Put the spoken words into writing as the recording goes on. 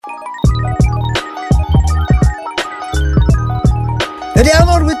The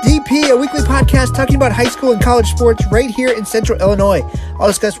Download with DP, a weekly podcast talking about high school and college sports right here in Central Illinois. I'll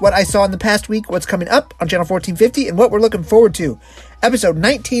discuss what I saw in the past week, what's coming up on Channel 1450, and what we're looking forward to. Episode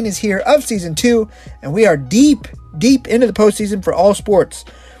 19 is here of Season 2, and we are deep into the postseason for all sports.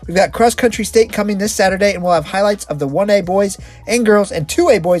 We've got cross-country state coming this Saturday, and we'll have highlights of the 1A boys and girls and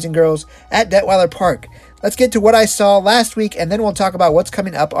 2A boys and girls at Detweiler Park. Let's get to what I saw last week, and then we'll talk about what's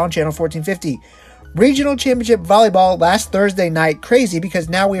coming up on Channel 1450. Regional Championship Volleyball last Thursday night. Crazy because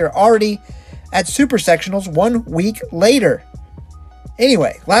now we are already at Super Sectionals 1 week later.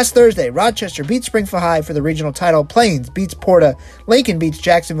 Anyway, last Thursday, Rochester beats Springfield High for the regional title. Plains beats Porta. Lincoln beats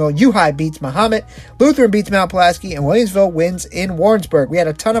Jacksonville. U-High beats Mahomet. Lutheran beats Mount Pulaski. And Williamsville wins in Warrensburg. We had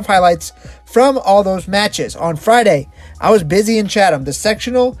a ton of highlights from all those matches. On Friday, I was busy in Chatham. The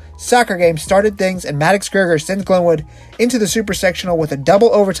sectional soccer game started things, and Maddox Gerger sends Glenwood into the Super Sectional with a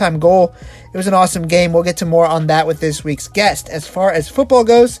double overtime goal. It was an awesome game. We'll get to more on that with this week's guest. As far as football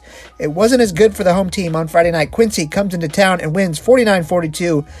goes, it wasn't as good for the home team on Friday night. Quincy comes into town and wins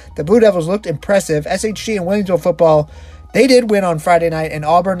 49-42. The Blue Devils looked impressive. SHG and Williamsville football, they did win on Friday night, and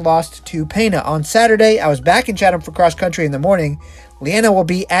Auburn lost to Pana. On Saturday, I was back in Chatham for cross country in the morning. Leanna will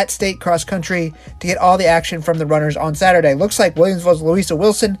be at state cross country to get all the action from the runners on Saturday. Looks like Williamsville's Louisa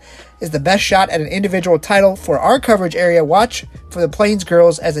Wilson is the best shot at an individual title for our coverage area. Watch for the Plains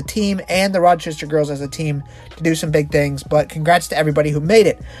girls as a team and the Rochester girls as a team to do some big things, but congrats to everybody who made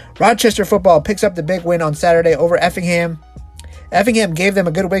it. Rochester football picks up the big win on Saturday over Effingham. Effingham gave them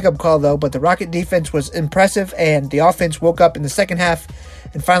a good wake-up call, though, but the Rocket defense was impressive, and the offense woke up in the second half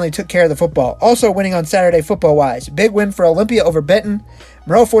and finally took care of the football. Also winning on Saturday football-wise. Big win for Olympia over Benton.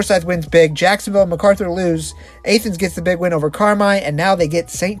 Moreau Forsyth wins big. Jacksonville and MacArthur lose. Athens gets the big win over Carmi, and now they get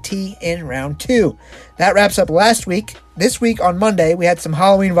St. T in round 2. That wraps up last week. This week on Monday, we had some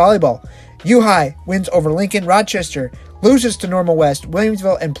Halloween volleyball. U-High wins over Lincoln. Rochester loses to Normal West.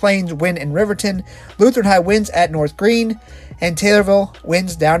 Williamsville and Plains win in Riverton. Lutheran High wins at North Green. And Taylorville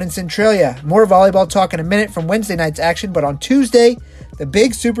wins down in Centralia. More volleyball talk in a minute from Wednesday night's action, but on Tuesday, the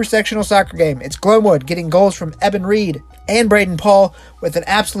big Super Sectional soccer game. It's Glenwood getting goals from Eben Reed and Braden Paul with an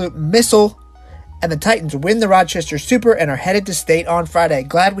absolute missile. And the Titans win the Rochester Super and are headed to state on Friday.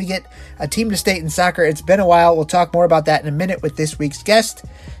 Glad we get a team to state in soccer. It's been a while. We'll talk more about that in a minute with this week's guest.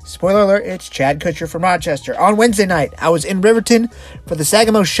 Spoiler alert, it's Chad Kutscher from Rochester. On Wednesday night, I was in Riverton for the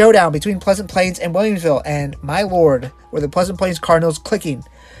Sagamo showdown between Pleasant Plains and Williamsville. And my lord, were the Pleasant Plains Cardinals clicking.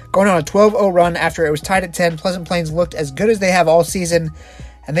 Going on a 12-0 run after it was tied at 10. Pleasant Plains looked as good as they have all season,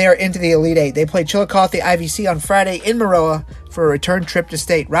 and they are into the Elite Eight. They played Chillicothe IVC on Friday in Maroa for a return trip to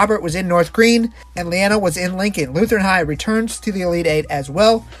state. Robert was in North Green, and Leanna was in Lincoln. Lutheran High returns to the Elite Eight as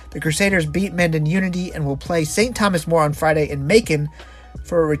well. The Crusaders beat Mendon Unity and will play St. Thomas More on Friday in Macon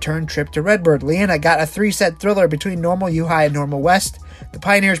for a return trip to Redbird. Leanna got a 3-set thriller between Normal U-High and Normal West. The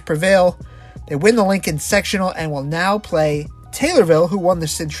Pioneers prevail. They win the Lincoln sectional and will now play Taylorville, who won the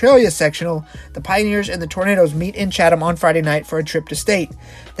Centralia sectional. The Pioneers and the Tornadoes meet in Chatham on Friday night for a trip to state.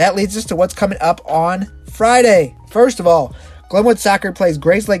 That leads us to what's coming up on Friday. First of all, Glenwood Soccer plays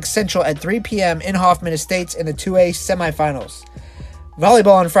Grayslake Central at 3 p.m. in Hoffman Estates in the 2A semifinals.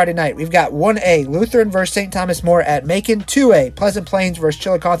 Volleyball on Friday night. We've got 1A, Lutheran versus St. Thomas More at Macon. 2A, Pleasant Plains versus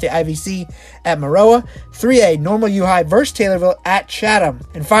Chillicothe IVC at Maroa. 3A, Normal U-High versus Taylorville at Chatham.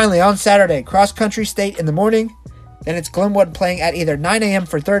 And finally, on Saturday, cross country state in the morning. Then it's Glenwood playing at either 9 a.m.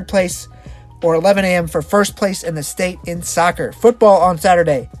 for third place or 11 a.m. for first place in the state in soccer. Football on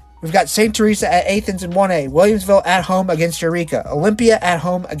Saturday. We've got St. Teresa at Athens in 1A. Williamsville at home against Eureka. Olympia at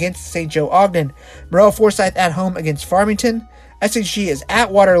home against St. Joe Ogden. Moreau Forsyth at home against Farmington. SHG is at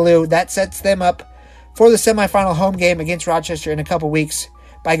Waterloo. That sets them up for the semifinal home game against Rochester in a couple weeks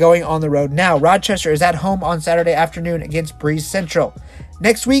by going on the road. Now, Rochester is at home on Saturday afternoon against Breeze Central.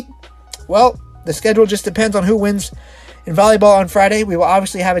 Next week, well, the schedule just depends on who wins in volleyball on Friday. We will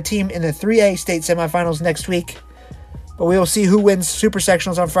obviously have a team in the 3A state semifinals next week, but we will see who wins Super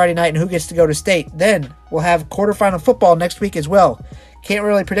Sectionals on Friday night and who gets to go to state. Then we'll have quarterfinal football next week as well. Can't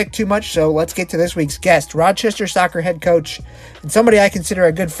really predict too much, so let's get to this week's guest, Rochester soccer head coach, and somebody I consider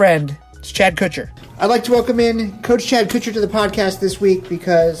a good friend. It's Chad Kutscher. I'd like to welcome in Coach Chad Kutscher to the podcast this week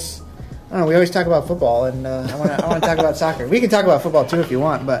because, I don't know, we always talk about football, and I want to talk about soccer. We can talk about football too if you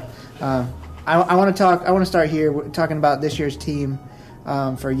want, but I want to start here talking about this year's team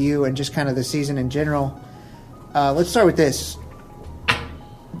for you and just kind of the season in general. Let's start with this,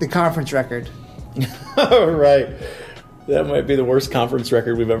 the conference record. All right. That might be the worst conference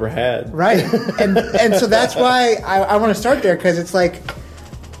record we've ever had. Right. And so that's why I want to start there, because it's like,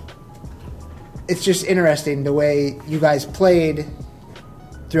 it's just interesting the way you guys played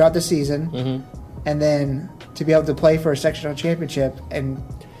throughout the season, and then to be able to play for a sectional championship and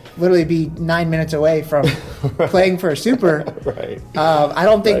literally be 9 minutes away from playing for a super. Right. I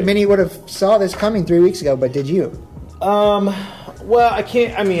don't think many would have saw this coming 3 weeks ago, but did you? Well, I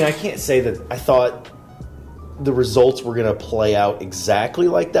can't say that I thought the results were going to play out exactly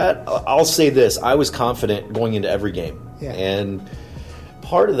like that. I'll say this. I was confident going into every game. Yeah. And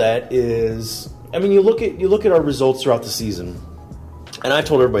part of that is, you look at our results throughout the season, and I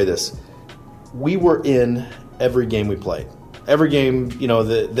told everybody this. We were in every game we played. Every game,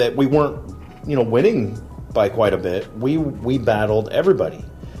 that we weren't, winning by quite a bit. We battled everybody.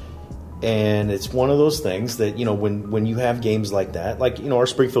 And it's one of those things that, when you have games like that, like, our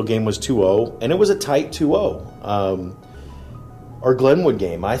Springfield game was 2-0, and it was a tight 2-0. Our Glenwood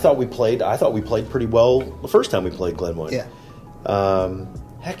game, I thought we played pretty well the first time we played Glenwood. Yeah.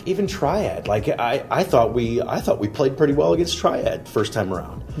 Heck, even Triad. Like, I thought we played pretty well against Triad first time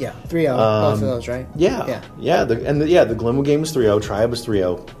around. Yeah, 3-0, both of those, right? Yeah. The Glenwood game was 3-0, Triad was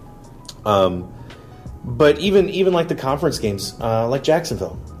 3-0. But even like the conference games, like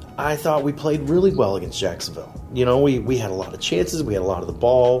Jacksonville, I thought we played really well against Jacksonville. We had a lot of chances. We had a lot of the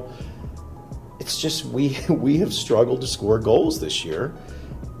ball. It's just we have struggled to score goals this year,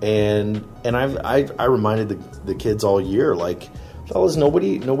 and I reminded the kids all year, like, fellas,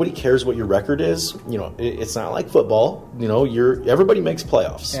 nobody cares what your record is. It's not like football. Everybody makes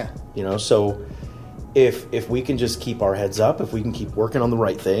playoffs. Yeah. So if we can just keep our heads up, if we can keep working on the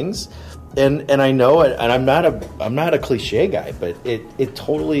right things. And I know, and I'm not a cliche guy, but it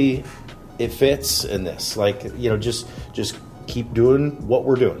totally fits in this. Like, just keep doing what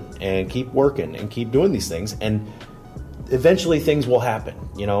we're doing and keep working and keep doing these things, and eventually things will happen.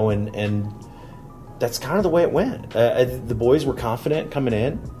 And that's kind of the way it went. The boys were confident coming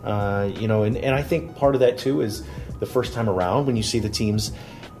in, and I think part of that too is the first time around when you see the teams.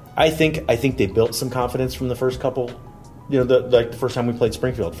 I think they built some confidence from the first couple. The first time we played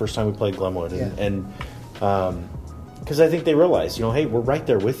Springfield, first time we played Glenwood, and because I think they realized, hey, we're right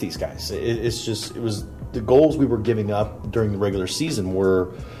there with these guys. It was the goals we were giving up during the regular season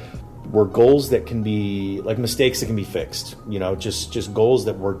were goals that can be like mistakes that can be fixed. Just goals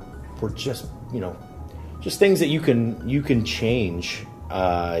that were just just things that you can change.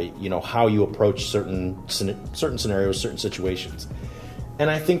 How you approach certain scenarios, certain situations, and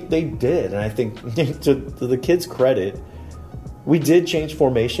I think they did. And I think to the kids' credit, we did change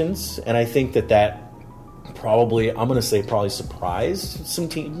formations, and I think that probably surprised some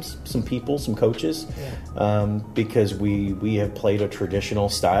teams, some people, some coaches, because we have played a traditional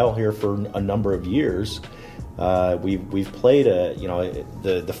style here for a number of years. We've played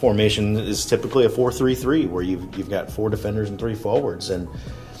the formation is typically a 4-3-3 where you've got 4 defenders and 3 forwards, and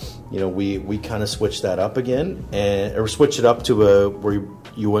we kind of switched that up again, or switched it up to where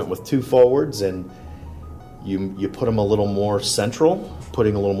you went with 2 forwards and you put them a little more central,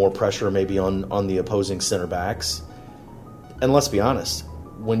 putting a little more pressure maybe on the opposing center backs. And let's be honest,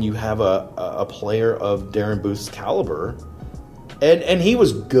 when you have a player of Darren Booth's caliber, and he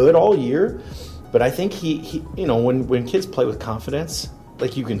was good all year, but I think he when kids play with confidence,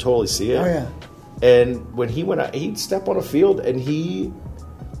 like, you can totally see it. Oh yeah. And when he went out, he'd step on a field and he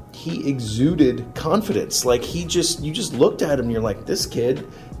exuded confidence. Like, you just looked at him and you're like, this kid,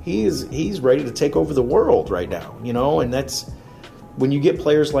 he's ready to take over the world right now, and that's when you get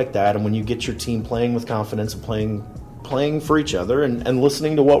players like that, and when you get your team playing with confidence and playing for each other and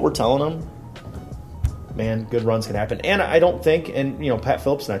listening to what we're telling them, man, good runs can happen. And I don't think, and Pat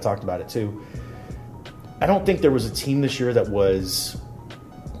Phillips and I talked about it too, I don't think there was a team this year that was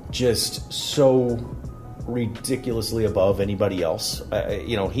just so ridiculously above anybody else.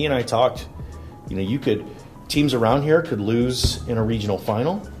 He and I talked, teams around here could lose in a regional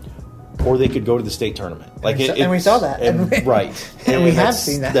final, or they could go to the state tournament. And we saw that. Right. And we have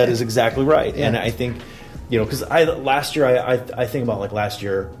seen that. That is exactly right. Yeah. And I think, because last year, I think about like last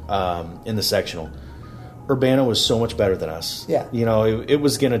year in the sectional, Urbana was so much better than us. Yeah. It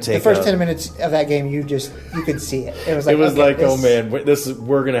was going to take the first 10 minutes of that game. You could see it. It was like, oh man,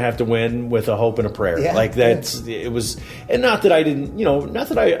 we're going to have to win with a hope and a prayer. Yeah. Like it was, and not that I didn't, not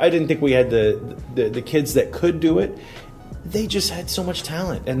that I didn't think we had the kids that could do it. They just had so much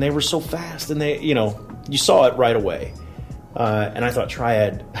talent, and they were so fast, and they, you saw it right away. And I thought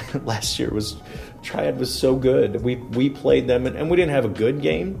Triad last year was so good. We played them, and we didn't have a good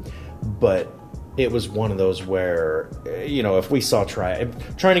game, but it was one of those where, if we saw Triad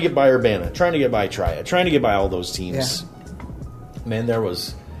trying to get by Urbana, trying to get by Triad, trying to get by all those teams, man, there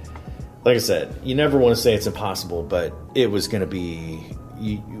was, like I said, you never want to say it's impossible, but it was going to be,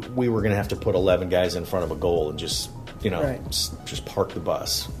 we were going to have to put 11 guys in front of a goal and just, just park the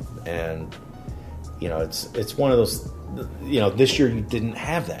bus. And, it's one of those. This year you didn't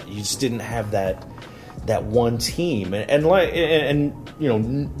have that. You just didn't have that one team, and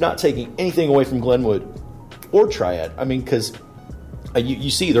not taking anything away from Glenwood or Triad. I mean, because you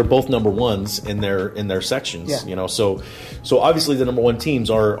see they're both number ones in their sections. Yeah. So obviously the number one teams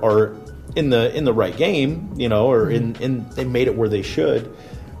are in the right game. Or in they made it where they should.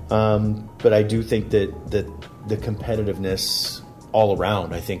 But I do think that the competitiveness all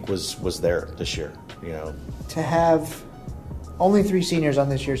around, I think, was there this year. To have only 3 seniors on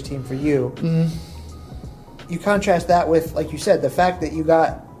this year's team for you, you contrast that with, like you said, the fact that you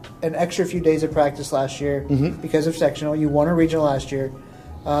got an extra few days of practice last year because of sectional. You won a regional last year.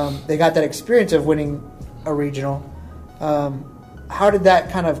 They got that experience of winning a regional. How did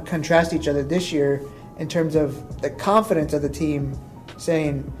that kind of contrast each other this year in terms of the confidence of the team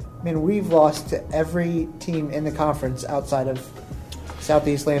saying, man, we've lost to every team in the conference outside of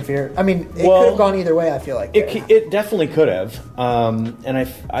Southeast Lanphier? I mean, it could have gone either way, I feel like. It definitely could have. And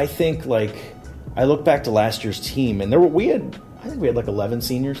I think, like, I look back to last year's team, and we had like 11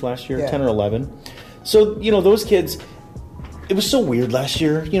 seniors last year, 10 or 11. So, those kids, it was so weird last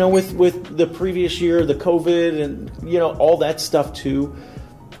year, with the previous year, the COVID and, all that stuff too.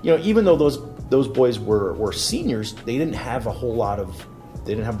 Even though those boys were seniors, they didn't have a whole lot of,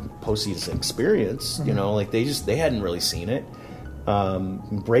 they didn't have postseason experience, like they hadn't really seen it.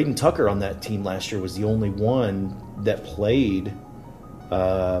 Braden Tucker on that team last year was the only one that played.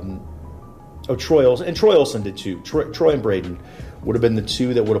 Troy Olsen did too. Troy and Braden would have been the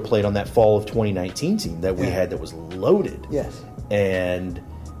 2 that would have played on that fall of 2019 team that we had that was loaded. Yes. And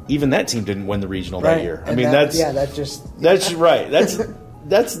even that team didn't win the regional that year. I mean, that's right. That's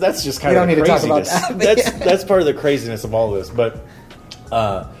just kind of the craziness. That's part of the craziness of all this. But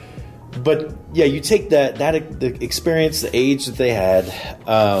yeah, you take the experience, the age that they had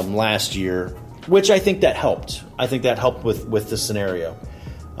last year, which I think that helped. I think that helped with the scenario.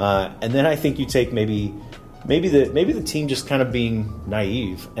 And then I think you take maybe the team just kind of being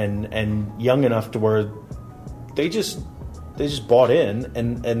naive and young enough to where they just bought in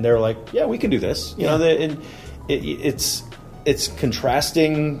and they're like, yeah, we can do this. It's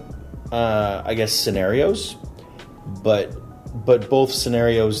contrasting, I guess, scenarios, but both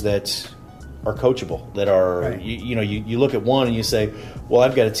scenarios that are coachable, that are right. You look at one and you say, well,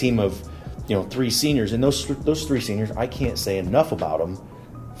 I've got a team of 3 seniors, and those 3 seniors, I can't say enough about them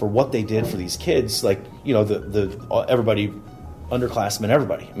for what they did for these kids, like the everybody, underclassmen,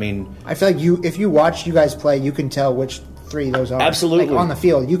 everybody. I mean, I feel like if you watch you guys play, you can tell which 3 those are. Absolutely, like on the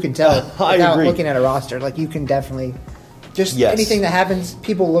field, you can tell without looking at a roster. Like you can definitely anything that happens,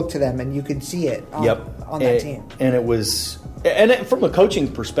 people look to them, and you can see it on that team. And it was, from a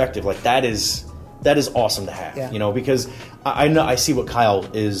coaching perspective, like that is awesome to have. Because I see what Kyle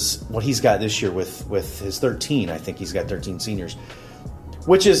what he's got this year with his 13. I think he's got 13 seniors.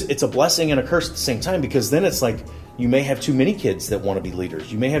 Which it's a blessing and a curse at the same time, because then it's like you may have too many kids that want to be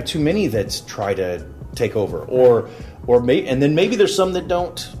leaders. You may have too many that try to take over, and then maybe there's some that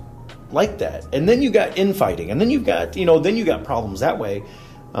don't like that, and then you got infighting, and then you got problems that way.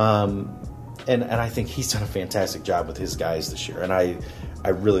 And I think he's done a fantastic job with his guys this year, and I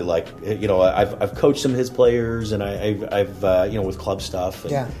really like I've coached some of his players, and I've with club stuff,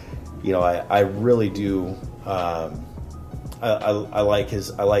 and, I really do. I like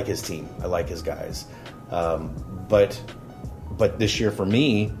his team. I like his guys. But this year for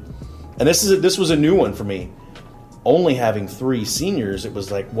me, and this was a new one for me, only having 3 seniors, it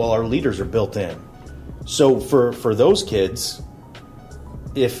was like, well, our leaders are built in. So for those kids,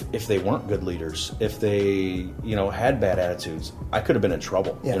 if they weren't good leaders, if they had bad attitudes, I could have been in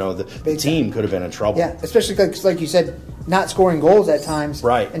trouble. Yeah. The team could have been in trouble. Yeah, especially like you said, not scoring goals at times,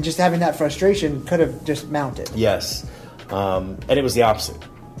 right? And just having that frustration could have just mounted. Yes. And it was the opposite.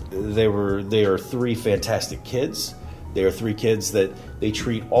 They are 3 fantastic kids. They are 3 kids that they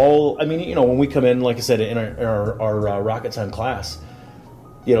treat all. I mean, when we come in, like I said, in our Rocket Time class,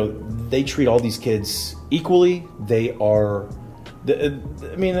 they treat all these kids equally. They are. I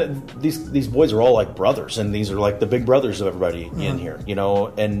mean, these boys are all like brothers, and these are like the big brothers of everybody in here.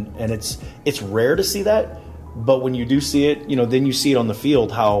 And it's rare to see that, but when you do see it, then you see it on the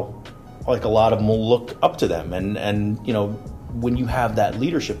field how. Like a lot of them will look up to them, and when you have that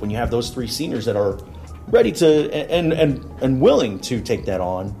leadership, when you have those 3 seniors that are ready to and willing to take that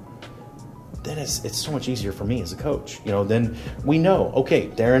on, then it's so much easier for me as a coach. Then we know, okay,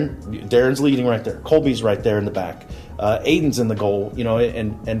 Darren's leading right there, Colby's right there in the back, Aiden's in the goal,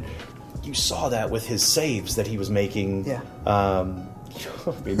 and you saw that with his saves that he was making. Yeah, I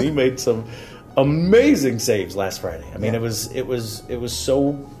mean, he made some amazing saves last Friday. I mean, it was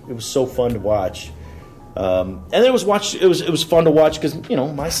so fun to watch. And it was fun to watch because,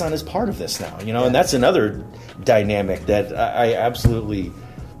 my son is part of this now, and that's another dynamic that I absolutely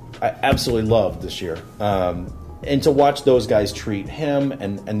loved this year. And to watch those guys treat him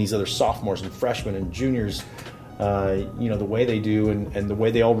and these other sophomores and freshmen and juniors, the way they do and the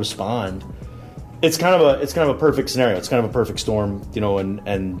way they all respond, it's kind of a perfect scenario. It's kind of a perfect storm,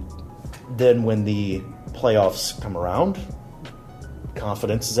 and then when the playoffs come around,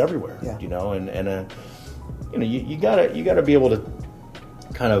 confidence is everywhere, you gotta be able to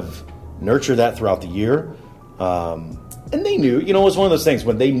kind of nurture that throughout the year. And they knew, it was one of those things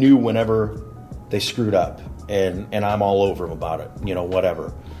when they knew whenever they screwed up, and I'm all over them about it,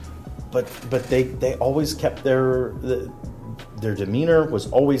 whatever. But they always kept their demeanor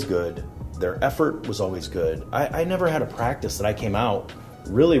was always good, their effort was always good. I never had a practice that I came out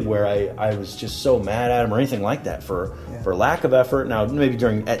really where I was just so mad at them or anything like that for lack of effort. Now maybe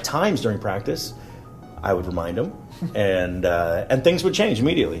at times during practice, I would remind them, and things would change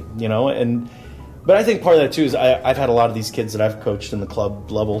immediately, But I think part of that too is I've had a lot of these kids that I've coached in the club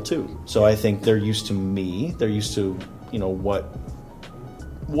level too. So I think they're used to me. They're used to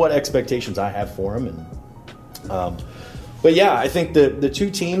what expectations I have for them. But yeah, I think the two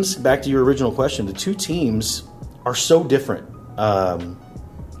teams. Back to your original question, the two teams are so different.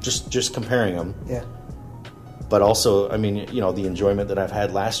 Just comparing them. Yeah. But also, the enjoyment that I've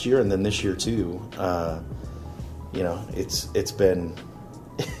had last year and then this year too. It's been.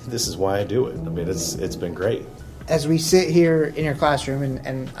 This is why I do it. It's been great. As we sit here in your classroom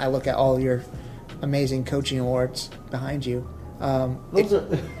and I look at all your amazing coaching awards behind you,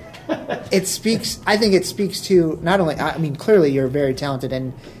 it speaks. I think it speaks to not only. Clearly you're very talented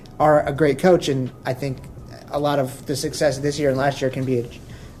and are a great coach, and I think a lot of the success this year and last year can be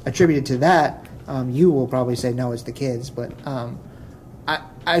attributed to that. You will probably say no, it's the kids, but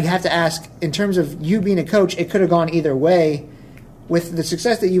I have to ask, in terms of you being a coach, it could have gone either way. With the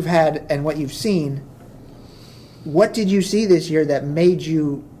success that you've had and what you've seen, what did you see this year that made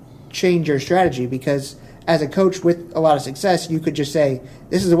you change your strategy? Because as a coach with a lot of success, you could just say,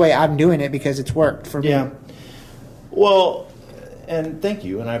 this is the way I'm doing it because it's worked for me. Yeah. Well, and thank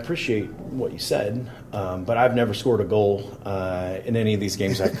you, and I appreciate what you said, but I've never scored a goal in any of these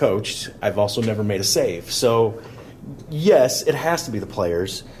games I've coached. I've also never made a save. So, yes, it has to be the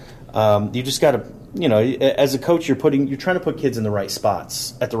players. You just got to... as a coach, you're trying to put kids in the right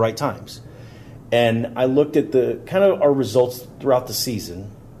spots at the right times. And I looked at the kind of our results throughout the season,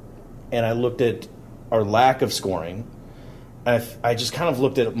 and I looked at our lack of scoring. I just kind of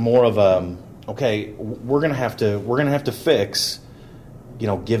looked at it more of okay, we're gonna have to fix,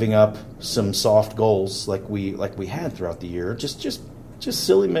 giving up some soft goals like we had throughout the year, just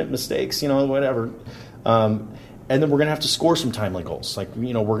silly mistakes, whatever. And then we're gonna have to score some timely goals,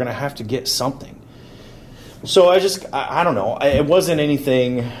 we're gonna have to get something. So I don't know. It wasn't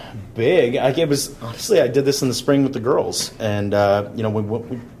anything big. Honestly, I did this in the spring with the girls, and we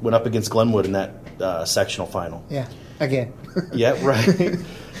went up against Glenwood in that sectional final. Yeah, again. Yeah, right.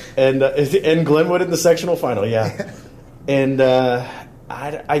 And Glenwood in the sectional final. Yeah, and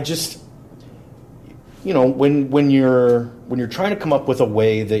I just when you're trying to come up with a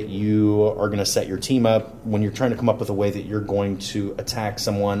way that you are going to set your team up, when you're trying to come up with a way that you're going to attack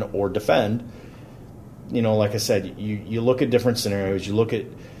someone or defend. Like I said, you look at different scenarios. You look at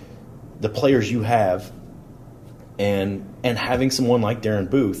the players you have, and having someone like Darren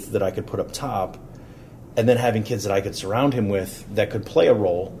Booth that I could put up top, and then having kids that I could surround him with that could play a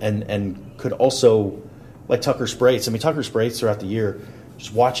role and could also, like Tucker Sprates. Tucker Sprates throughout the year,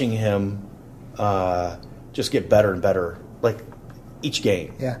 just watching him just get better and better, like each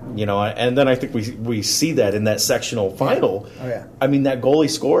game. Yeah. And then I think we see that in that sectional final. Yeah. Oh yeah. That goal he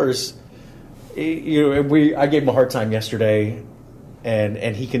scores. I gave him a hard time yesterday,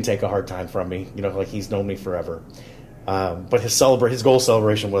 and he can take a hard time from me. Like he's known me forever. But his goal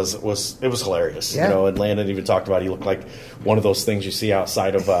celebration was hilarious. Yeah. And Landon even talked about he looked like one of those things you see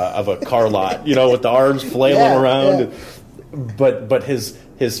outside of a car lot. With the arms flailing around. Yeah. But his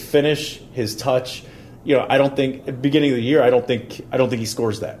finish, his touch. I don't think at the beginning of the year. I don't think he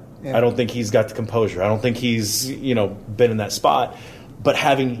scores that. Yeah. I don't think he's got the composure. I don't think he's been in that spot. But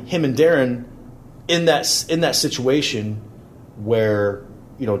having him and Darren in that situation where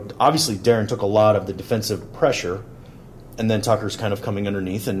obviously Darren took a lot of the defensive pressure, and then Tucker's kind of coming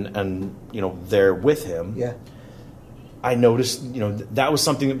underneath and there with him. Yeah, I noticed that was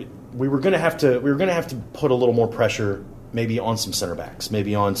something that we were going to have to put a little more pressure, maybe on some center backs,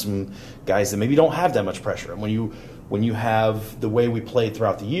 maybe on some guys that maybe don't have that much pressure. And when you have the way we played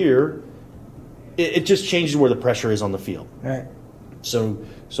throughout the year, it just changes where the pressure is on the field. Right. So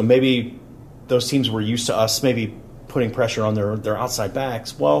maybe those teams were used to us maybe putting pressure on their outside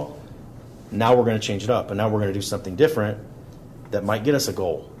backs. Well, now we're going to change it up, and now we're going to do something different that might get us a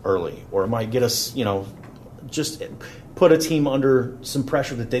goal early, or it might get us, just put a team under some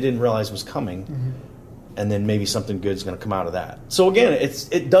pressure that they didn't realize was coming, and then maybe something good is going to come out of that. So again,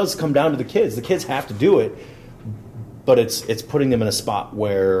 it does come down to the kids. The kids have to do it, but it's putting them in a spot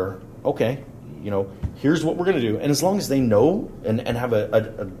where, okay, here's what we're going to do, and as long as they know and have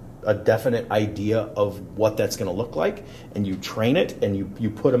a definite idea of what that's going to look like, and you train it and you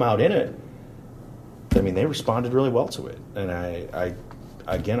put them out in it, I mean, they responded really well to it, and I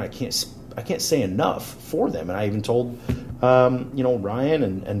can't say enough for them. And I even told Ryan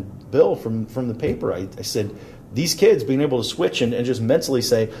and Bill from the paper, I said, these kids being able to switch and just mentally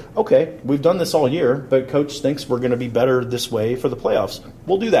say, okay, we've done this all year, but coach thinks we're going to be better this way for the playoffs.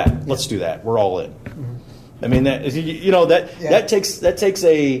 We'll do that. Yeah. Let's do that. We're all in. I mean, that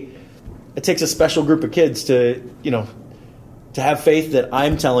takes a special group of kids to have faith that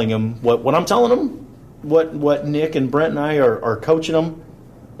I'm telling them what I'm telling them, what Nick and Brent and I are coaching them.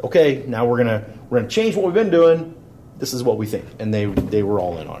 Okay, now we're gonna change what we've been doing. This is what we think, and they were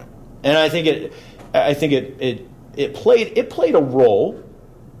all in on it. And I think it played a role,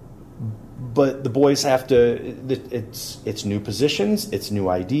 but the boys have to. It's new positions, it's new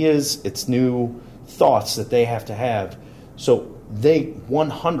ideas, it's new thoughts that they have to have. So they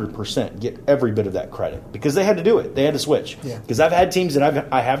 100% get every bit of that credit because they had to do it. They had to switch. Because I've had teams that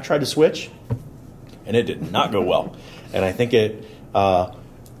I have tried to switch, and it did not go well. And I think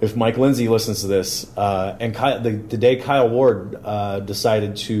if Mike Lindsay listens to this, and the day Kyle Ward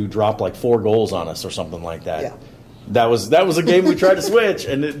decided to drop like 4 goals on us or something like that, that was a game we tried to switch,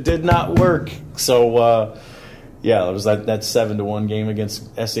 and it did not work. So, it was that 7-1 game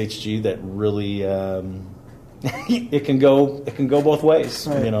against SHG that really it can go both ways,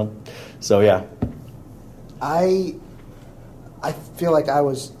 right. So yeah. I feel like I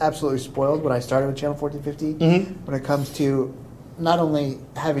was absolutely spoiled when I started with Channel 1450 when it comes to not only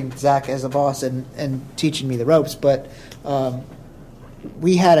having Zach as a boss and teaching me the ropes, but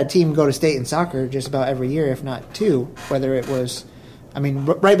we had a team go to state in soccer just about every year, if not 2, whether it was,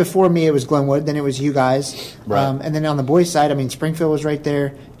 right before me it was Glenwood, then it was you guys. Right. And then on the boys' side, Springfield was right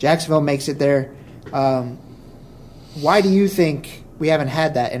there. Jacksonville makes it there. Why do you think we haven't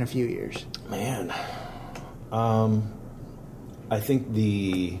had that in a few years? Man, I think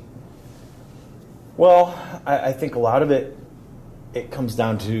I think a lot of it comes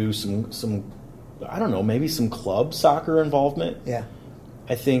down to some I don't know, maybe some club soccer involvement. Yeah.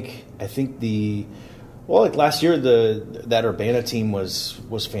 I think like last year that Urbana team was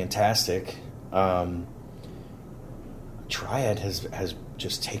fantastic. Triad has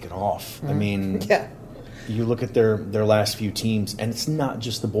just taken off. Yeah. You look at their last few teams, and it's not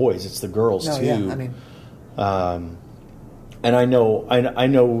just the boys; it's the girls too. Yeah, and I know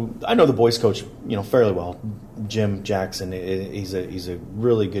the boys coach, fairly well. Jim Jackson, he's a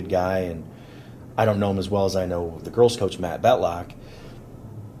really good guy, and I don't know him as well as I know the girls coach Matt Betlock.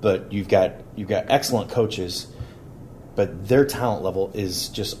 But you've got excellent coaches, but their talent level is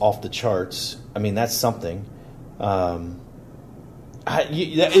just off the charts. That's something. I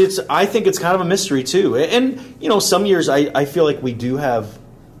think it's kind of a mystery too, and some years I feel like we do have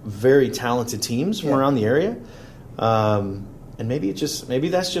very talented teams from around the area, and maybe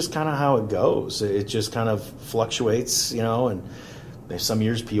that's just kind of how it goes. It just kind of fluctuates, and some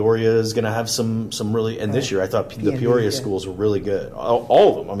years Peoria is going to have some really, and this year I thought the Peoria schools were really good,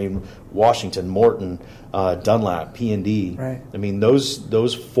 all of them. Washington, Morton, Dunlap, P&D. Right.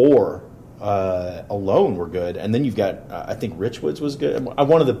 Those 4. Alone were good, and then you've got I think Richwoods was good,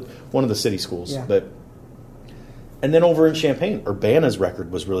 one of the city schools, but and then over in Champaign, Urbana's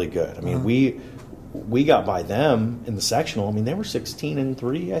record was really good. We got by them in the sectional. They were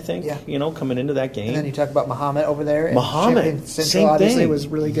 16-3, I think. Yeah. Coming into that game. And then you talk about Mahomet over there. Mahomet, Central same obviously thing. Was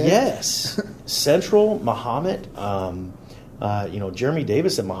really good. Yes, Central, Mahomet. Jeremy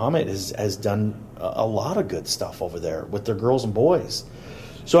Davis at Mahomet has done a lot of good stuff over there with their girls and boys.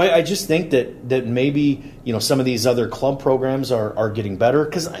 So I just think that maybe some of these other club programs are getting better,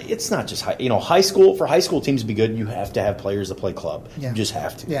 because it's not just high school. For high school teams to be good, you have to have players that play club. Yeah. You just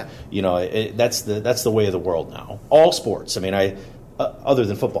have to. Yeah. That's the way of the world now. All sports. Other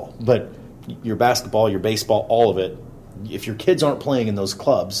than football, but your basketball, your baseball, all of it. If your kids aren't playing in those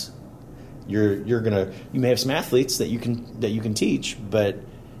clubs, you may have some athletes that you can teach, but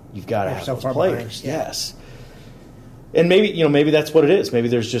you've got to have those players. Behind. Yes. And maybe that's what it is. Maybe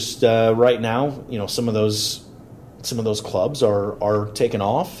there's just right now, some of those clubs are taking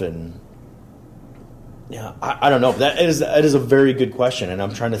off, and I don't know. That is a very good question, and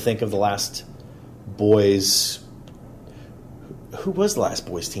I'm trying to think of the last boys. Who was the last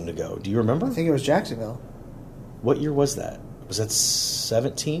boys team to go? Do you remember? I think it was Jacksonville. What year was that? Was that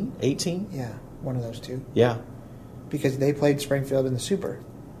 17, 18? Yeah, one of those two. Yeah. Because they played Springfield in the Super.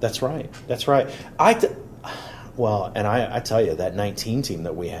 That's right. Well, and I tell you, that 19 team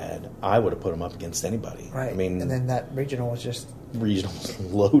that we had, I would have put them up against anybody. Right. I mean, and then that regional was just... Regional was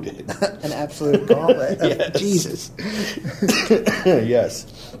loaded. An absolute gauntlet. Yes. Jesus. Yes.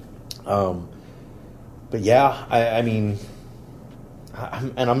 But yeah, I mean,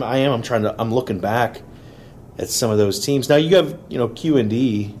 I'm looking back at some of those teams. Now you have,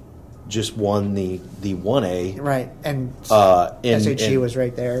 Q&D just won the 1A. Right. And SHG was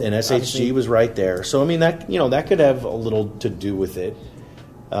right there. And SHG obviously was right there. So I mean that could have a little to do with it.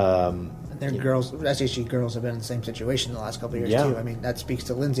 Their girls, SHG girls have been in the same situation the last couple of years too. I mean, that speaks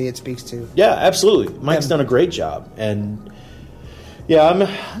to Lindsay. It speaks to absolutely. Mike's done a great job, and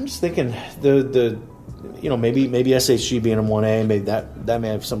I'm just thinking the maybe SHG being in 1A, maybe that may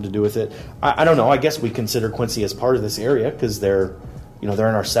have something to do with it. I don't know. I guess we consider Quincy as part of this area because they're in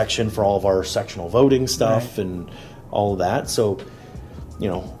our section for all of our sectional voting stuff and all of that. So,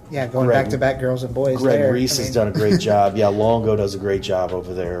 going back-to-back girls and boys. Greg Reese has done a great job. Yeah, Longo does a great job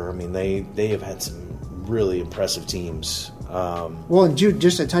over there. I mean, they have had some really impressive teams. Well, and Jude,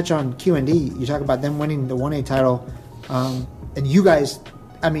 just to touch on Q&D, you talk about them winning the 1A title, and you guys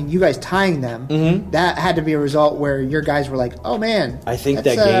tying them. Mm-hmm. That had to be a result where your guys were like, "Oh man!" I think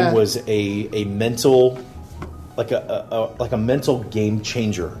that game was a mental. Like a mental game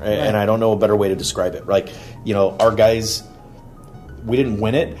changer, right. And I don't know a better way to describe it. Like, our guys, we didn't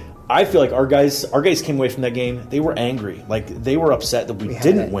win it. I feel like our guys came away from that game. They were angry, like they were upset that we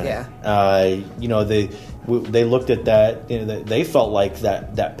didn't win it. They looked at that. They felt like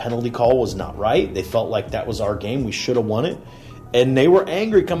that penalty call was not right. They felt like that was our game. We should have won it, and they were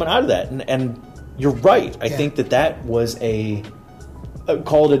angry coming out of that. And you're right. I think that was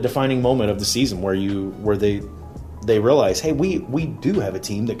called a defining moment of the season where they realize, hey, we do have a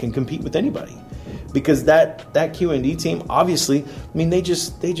team that can compete with anybody, because that Q&D team, obviously, I mean, they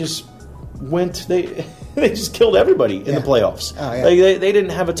just went, they just killed everybody in the playoffs. Oh, yeah. Like they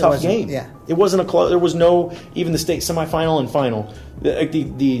didn't have a tough game. Yeah. It wasn't there was no, even the state semifinal and final.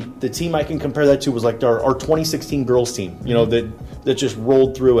 The team I can compare that to was like our 2016 girls team. That just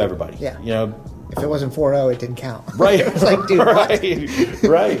rolled through everybody. Yeah. If it wasn't 4-0, it didn't count. Right. It's like, dude,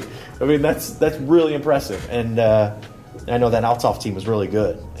 right. I mean, that's really impressive. And I know that Althoff team was really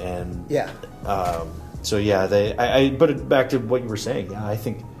good. And but it, back to what you were saying. Yeah, I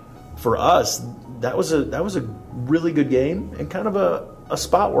think for us that was a really good game and kind of a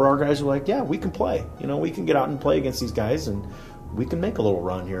spot where our guys were like, yeah, we can play. We can get out and play against these guys, and we can make a little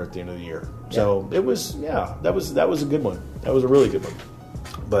run here at the end of the year. Yeah. So it was that was a good one. That was a really good one.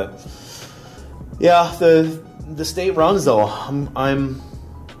 But yeah, the state runs though.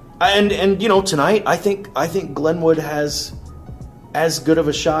 Tonight I think Glenwood has as good of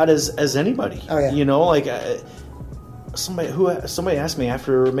a shot as anybody. Oh yeah. Somebody asked me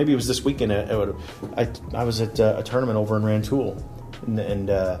after, maybe it was this weekend. I was at a tournament over in Rantoul, and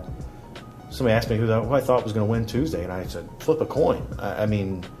somebody asked me who I thought was going to win Tuesday, and I said flip a coin. I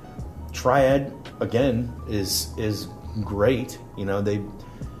mean, Triad again is great.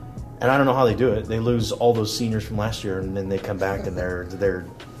 And I don't know how they do it. They lose all those seniors from last year, and then they come back and they're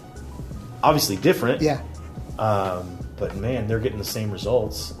obviously different. Yeah. But man, they're getting the same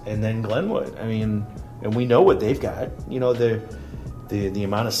results. And then Glenwood, I mean, and we know what they've got. The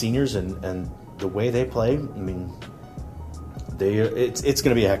amount of seniors and the way they play. I mean, it's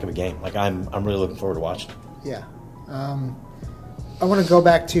going to be a heck of a game. Like I'm really looking forward to watching it. Yeah. I want to go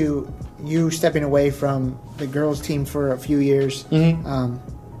back to you stepping away from the girls' team for a few years. Mm-hmm.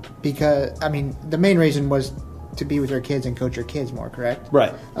 Because, I mean, the main reason was to be with your kids and coach your kids more, correct?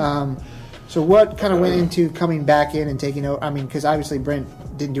 Right. So what kind of went into coming back in and taking over? I mean, because obviously Brent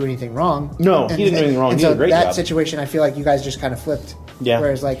didn't do anything wrong. No, he didn't do anything wrong. He did a great job. That situation, I feel like you guys just kind of flipped. Yeah.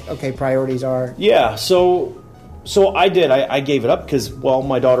 Whereas, like, okay, priorities are... Yeah, so I did. I gave it up because,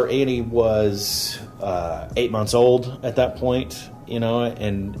 my daughter Annie was 8 months old at that point,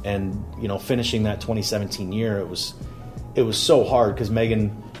 and finishing that 2017 year, it was so hard because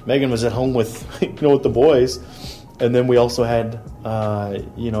Megan was at home with with the boys, and then we also had an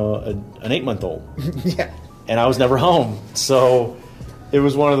 8-month-old. Yeah. And I was never home, so it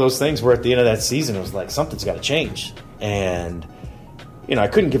was one of those things where at the end of that season it was like something's got to change, and I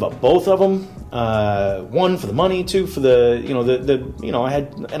couldn't give up both of them. One for the money, two for I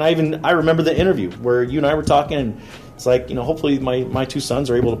remember the interview where you and I were talking, and it's like hopefully my two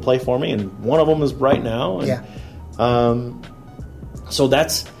sons are able to play for me, and one of them is right now. And, yeah. So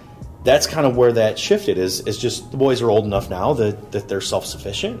that's that's kind of where that shifted. Is just the boys are old enough now that they're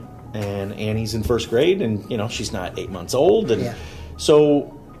self-sufficient, and Annie's in first grade, and she's not 8 months old, and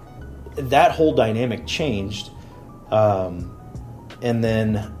so that whole dynamic changed. And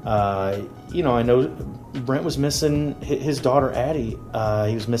then I know Brent was missing his daughter Addie.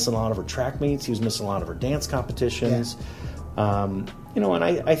 He was missing a lot of her track meets. He was missing a lot of her dance competitions. And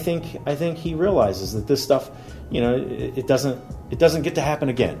I think he realizes that this stuff, it doesn't get to happen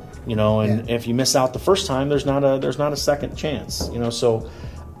again. And if you miss out the first time, there's not a second chance. So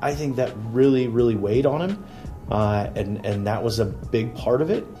I think that really, really weighed on him, and that was a big part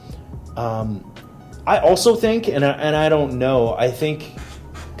of it. I also think, and I don't know, I think,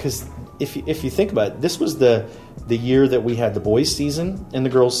 because if you think about it, this was the year that we had the boys' season and the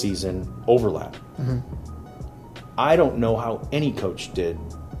girls' season overlap. Mm-hmm. I don't know how any coach did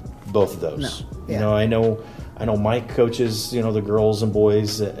both of those. No. Yeah. I know Mike coaches, the girls and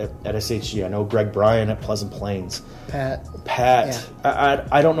boys at SHG. I know Greg Bryan at Pleasant Plains. Pat. Yeah.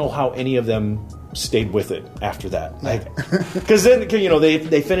 I don't know how any of them stayed with it after that. Because then,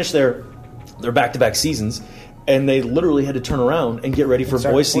 they finished their back-to-back seasons, and they literally had to turn around and get ready for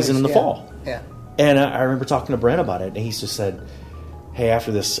boys' season in the fall. Yeah. And I remember talking to Brent about it, and he just said, hey,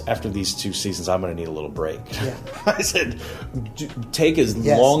 after these 2 seasons, I'm going to need a little break. Yeah. I said, take as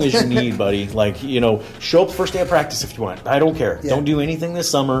long as you need, buddy. Show up the first day of practice if you want. I don't care. Yeah. Don't do anything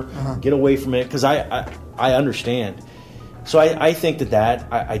this summer. Uh-huh. Get away from it, because I understand. So I think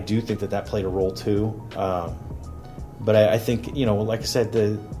that I do think that played a role too. But I think, like I said,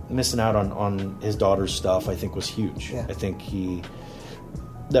 the missing out on his daughter's stuff, I think, was huge. Yeah. I think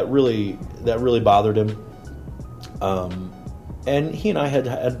that really bothered him. And he and I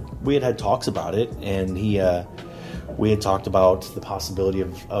had talks about it, and we had talked about the possibility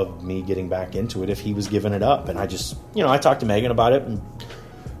of me getting back into it if he was giving it up. And I just, I talked to Megan about it, and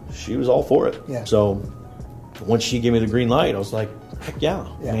she was all for it. Yeah. So once she gave me the green light, I was like, heck yeah.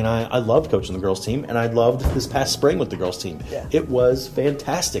 I mean, I loved coaching the girls' team, and I loved this past spring with the girls' team. Yeah. It was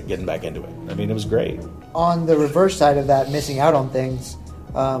fantastic getting back into it. I mean, it was great. On the reverse side of that, missing out on things,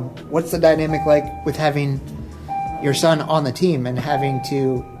 what's the dynamic like with having your son on the team and having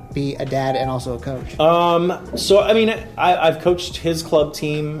to be a dad and also a coach? So, I mean, I've coached his club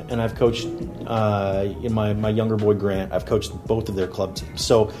team, and I've coached my younger boy, Grant. I've coached both of their club teams.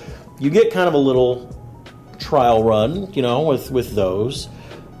 So you get kind of a little trial run, with those.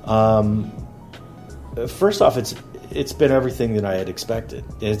 First off, it's been everything that I had expected.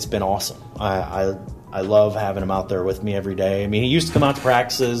 It's been awesome. I love having him out there with me every day. I mean, he used to come out to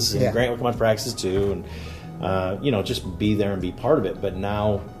practices, and Grant would come out to practices too, and just be there and be part of it. But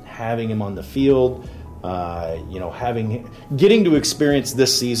now having him on the field, getting to experience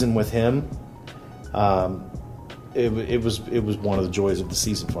this season with him, it was one of the joys of the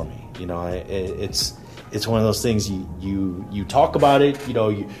season for me. It's one of those things you talk about it.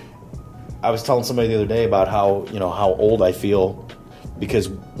 I was telling somebody the other day about how old I feel, because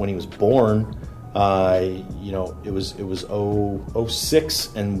when he was born, it was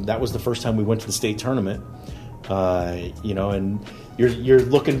 06, and that was the first time we went to the state tournament. And you're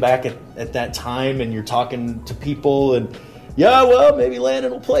looking back at that time, and you're talking to people, and maybe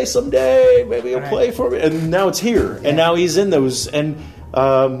Landon will play someday, maybe he'll play for me, and now it's here, and now he's in those, and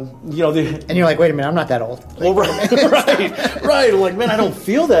and you're like, wait a minute, I'm not that old. Well, right. I'm like, man, I don't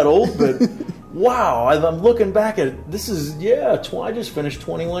feel that old, but wow, I'm looking back at this is I just finished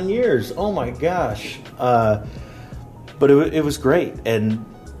 21 years. Oh my gosh, but it was great, and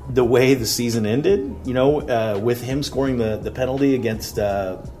the way the season ended, with him scoring the penalty against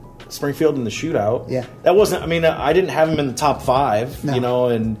Springfield in the shootout. Yeah, that wasn't. I mean, I didn't have him in the top 5,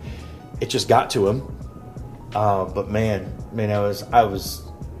 and it just got to him. But man, I was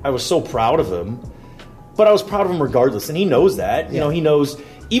so proud of him. But I was proud of him regardless, and he knows that. He knows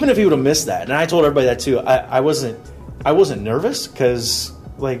even if he would have missed that. And I told everybody that too. I wasn't nervous because,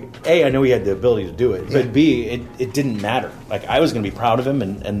 like, A, I know he had the ability to do it, but B, it didn't matter. Like, I was going to be proud of him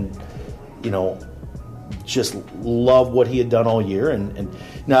and just love what he had done all year. And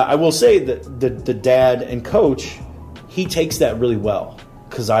now I will say that the dad and coach, he takes that really well.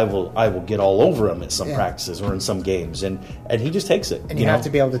 Because I will get all over him at some practices or in some games, and he just takes it. And you have to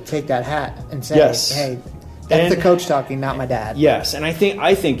be able to take that hat and say, "Hey, that's the coach talking, not my dad." Yes, and I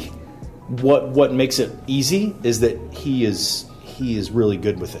think what makes it easy is that he is really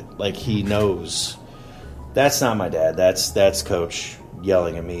good with it. Like, he knows that's not my dad. That's coach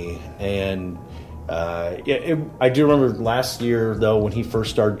yelling at me. And I do remember last year though, when he first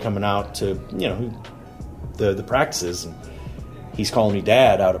started coming out to the practices. And he's calling me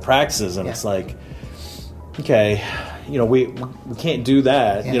dad out of practices, and it's like, okay, we can't do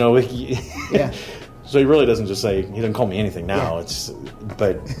that. Yeah. Yeah. So he really doesn't just say, he doesn't call me anything now. Yeah.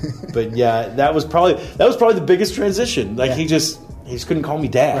 But yeah, that was probably the biggest transition. Like he just couldn't call me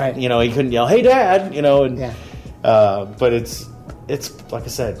dad. Right. He couldn't yell, "Hey, Dad!" Yeah. But it's like I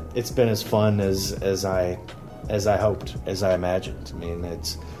said, it's been as fun as I hoped, as I imagined. I mean,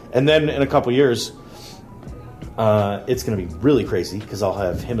 and then in a couple years, it's going to be really crazy because I'll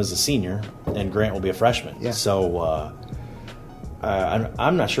have him as a senior and Grant will be a freshman. Yeah. So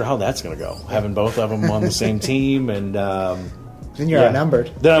I'm not sure how that's going to go. Having both of them on the same team, and then you're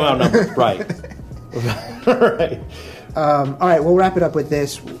outnumbered. Then I'm outnumbered, right? Right. All right, we'll wrap it up with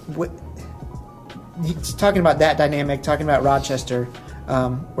this. Talking about that dynamic, talking about Rochester,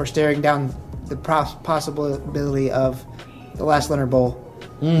 we're staring down the possibility of the last Leonard Bowl,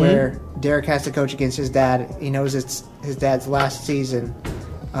 where Derek has to coach against his dad. He knows it's his dad's last season.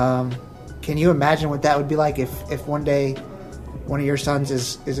 Can you imagine what that would be like if one day one of your sons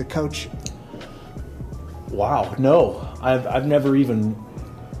is a coach? Wow, no, I've never even.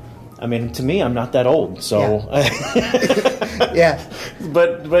 I mean, to me, I'm not that old, so. Yeah. Yeah.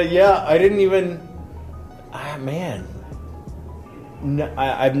 But yeah, I didn't even. Man,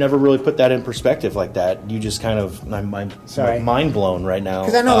 I've never really put that in perspective like that. You just kind of, my mind blown right now.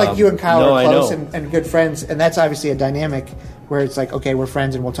 Because I know, like, you and Kyle are close and and good friends, and that's obviously a dynamic where it's like, okay, we're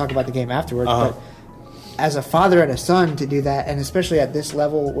friends and we'll talk about the game afterwards. But as a father and a son to do that, and especially at this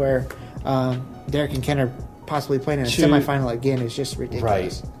level where Derek and Ken are possibly playing in a semifinal again, is just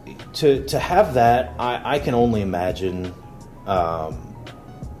ridiculous. Right. To have that, I can only imagine. Their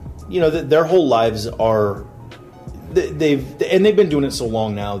whole lives are. They've been doing it so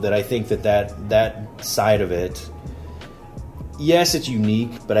long now that I think that side of it, yes, it's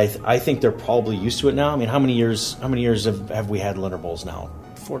unique, but I think they're probably used to it now. I mean, how many years have we had Leonard Bowls now?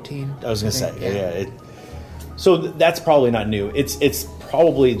 14. I was going to say, yeah. So that's probably not new. It's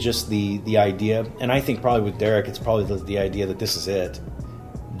probably just the idea, and I think probably with Derek, it's probably the idea that this is it.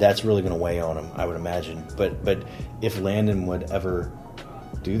 That's really going to weigh on him, I would imagine. But if Landon would ever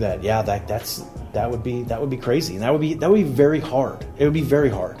do that, yeah, that would be crazy, and that would be very hard. It would be very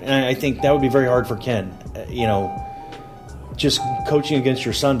hard, and I think that would be very hard for Ken. Just coaching against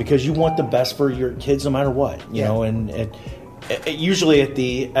your son because you want the best for your kids no matter what. You know, and usually at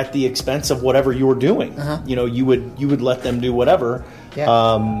the expense of whatever you were doing. You would let them do whatever.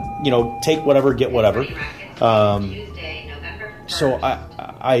 Yeah. Take whatever, get whatever. So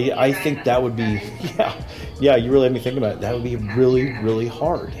I think that would be you really had me think about it. That would be really, really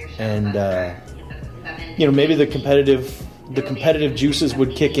hard, and maybe the competitive juices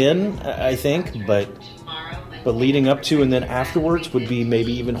would kick in, I think, but leading up to and then afterwards would be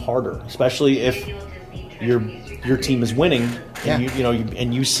maybe even harder, especially if your team is winning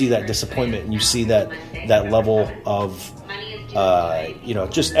and you see that disappointment and you see that level of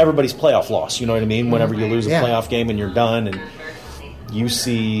just everybody's playoff loss. You know what I mean? Whenever you lose a playoff game and you're done, and you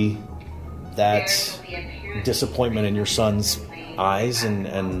see that disappointment in your son's eyes,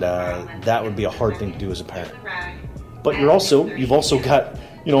 and that would be a hard thing to do as a parent. But you've also got,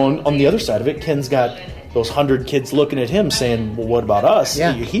 on the other side of it, Ken's got those 100 kids looking at him saying, well, what about us?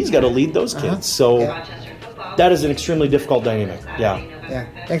 Yeah. He's got to lead those kids. So that is an extremely difficult dynamic. Yeah.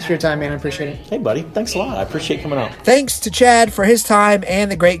 Thanks for your time, man. I appreciate it. Hey, buddy. Thanks a lot. I appreciate coming out. Thanks to Chad for his time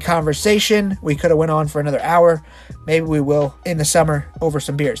and the great conversation. We could have went on for another hour. Maybe we will in the summer over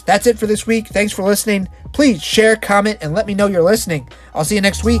some beers. That's it for this week. Thanks for listening. Please share, comment, and let me know you're listening. I'll see you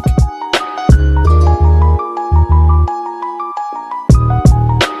next week.